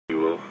You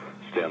will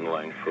stay on the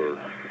line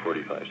for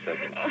 45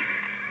 seconds.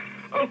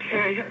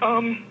 Okay,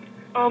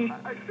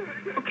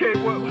 okay,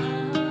 well...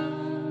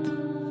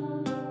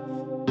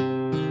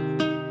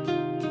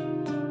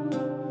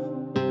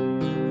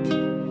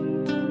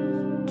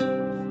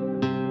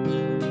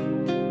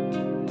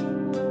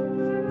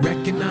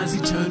 Recognize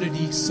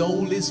eternity,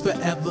 soul is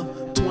forever.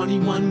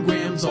 21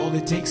 grams, all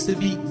it takes to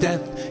beat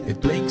death.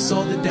 If Blake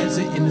saw the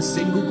desert in a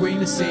single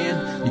grain of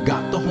sand, you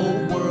got the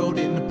whole world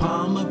in the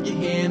palm of your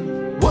hand.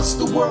 What's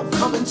the world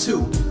coming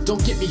to?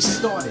 Don't get me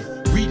started.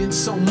 Reading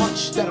so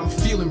much that I'm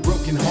feeling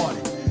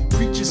brokenhearted.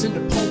 Preachers in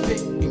the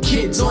pulpit and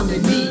kids on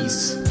their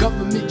knees.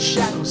 Government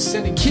shadows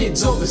sending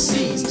kids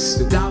overseas.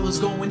 The dollar's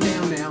going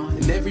down now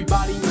and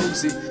everybody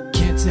knows it.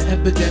 Cancer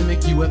epidemic,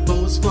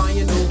 UFOs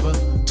flying over.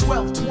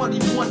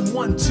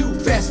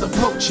 12/21/12 fast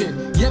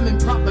approaching. Yemen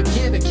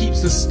propaganda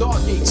keeps the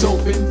stargates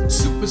open.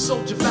 Super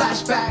soldier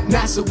flashback,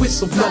 NASA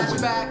whistle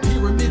blowing.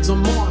 Pyramids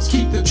on Mars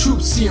keep the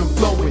truth serum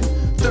flowing.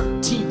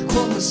 13th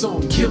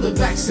chromosome, killer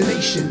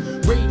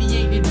vaccination.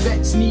 Radiated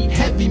vets need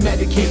heavy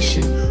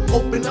medication.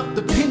 Open up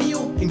the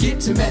pineal and get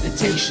to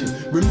meditation.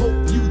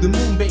 Remote view the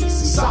moon base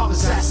and solve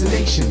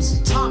assassinations.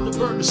 Time to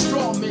burn the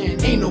straw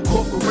man, ain't no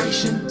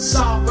corporation.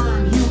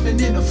 Sovereign human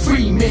in a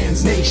free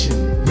man's nation.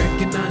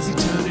 Recognize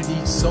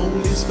eternity,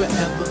 soul is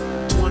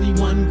forever.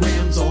 21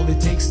 grams, all it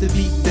takes to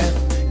beat death.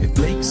 If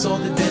Blake saw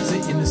the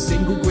desert in a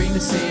single grain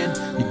of sand,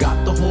 you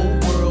got the whole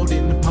world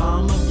in the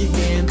palm of your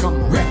hand. Come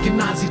on.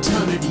 Recognize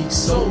eternity,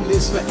 soul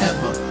is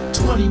forever.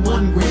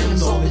 21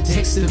 grams, all it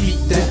takes to beat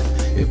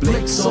death. If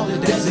Blake saw the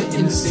desert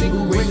in a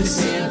single grain of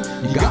sand,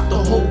 you got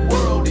the whole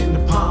world in the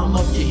palm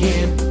of your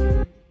hand.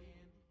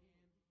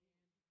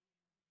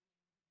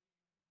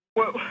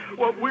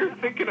 What we're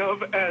thinking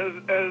of as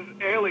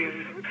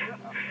aliens,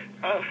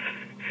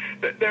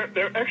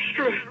 they're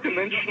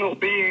extra-dimensional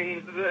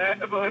beings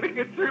that, I think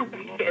it's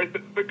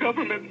the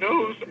government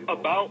knows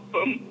about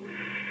them,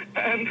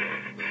 and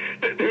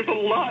there's a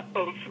lot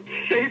of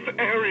safe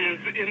areas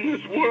in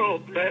this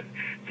world that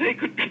they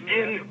could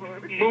begin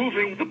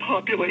moving the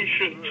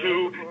population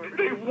to.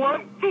 They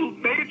want the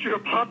major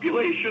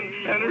population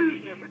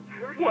centers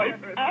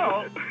wiped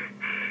out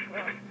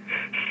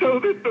so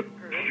that the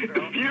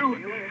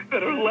few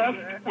that are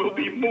left will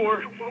be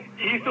more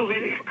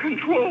easily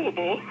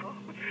controllable.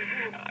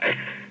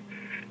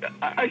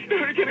 I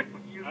started getting...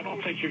 I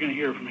don't think you're going to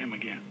hear from him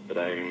again. But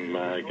I'm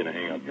going to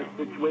hang up now.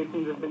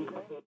 Situations have been...